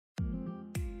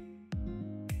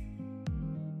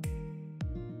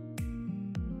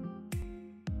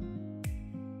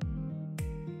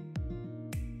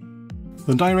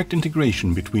The direct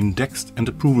integration between Dext and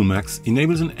ApprovalMax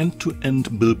enables an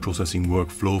end-to-end bill processing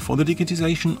workflow for the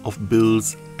digitization of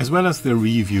bills as well as their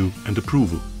review and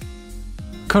approval.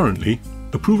 Currently,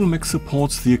 ApprovalMax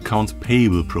supports the accounts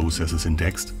payable processes in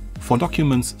Dext for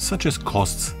documents such as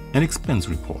costs and expense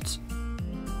reports.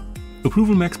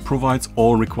 ApprovalMax provides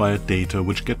all required data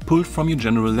which get pulled from your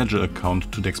general ledger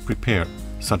account to Dext Prepare,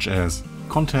 such as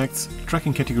contacts,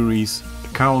 tracking categories,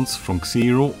 accounts from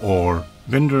Xero or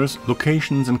vendors,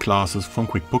 locations and classes from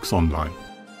QuickBooks Online.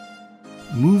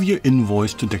 Move your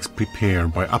invoice to Dext Prepare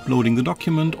by uploading the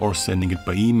document or sending it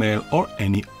by email or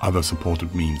any other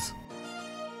supported means.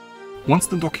 Once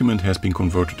the document has been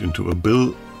converted into a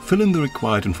bill, fill in the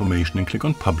required information and click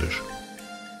on Publish.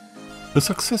 A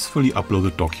successfully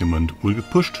uploaded document will be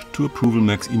pushed to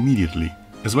ApprovalMax immediately,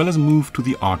 as well as moved to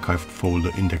the archived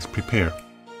folder in Dext Prepare.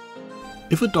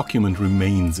 If a document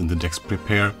remains in the Dext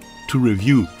Prepare to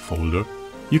Review folder,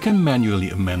 you can manually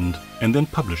amend and then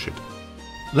publish it.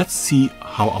 Let's see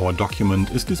how our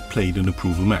document is displayed in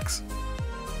ApprovalMax.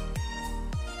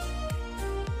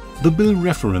 The bill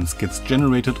reference gets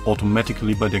generated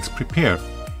automatically by Dext Prepare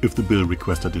if the bill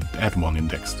requester didn't add one in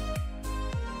Dext.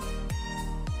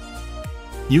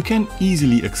 You can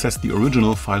easily access the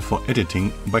original file for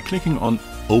editing by clicking on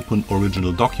Open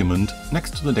Original Document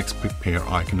next to the Dext Prepare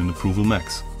icon in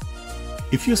ApprovalMax.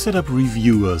 If you set up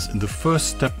reviewers in the first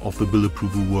step of the bill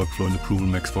approval workflow in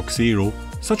ApprovalMax for Xero,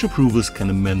 such approvers can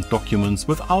amend documents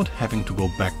without having to go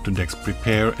back to Dext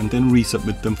Prepare and then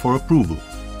resubmit them for approval.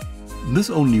 This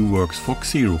only works for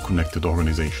Xero-connected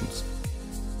organizations.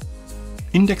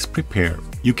 In Dext Prepare,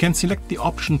 you can select the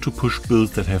option to push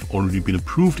bills that have already been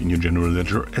approved in your general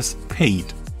ledger as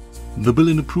paid. The bill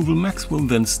in ApprovalMax will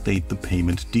then state the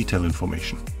payment detail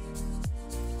information.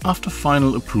 After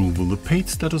final approval, the paid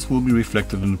status will be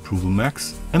reflected in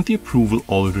ApprovalMax and the approval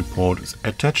audit report is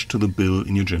attached to the bill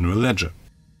in your general ledger.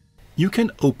 You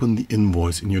can open the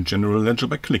invoice in your general ledger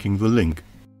by clicking the link.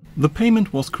 The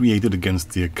payment was created against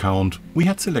the account we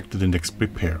had selected in Dext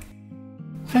Prepare.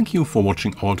 Thank you for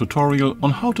watching our tutorial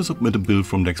on how to submit a bill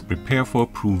from Dext Prepare for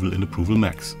approval in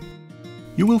ApprovalMax.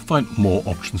 You will find more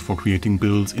options for creating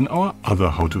bills in our other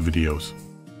how-to videos.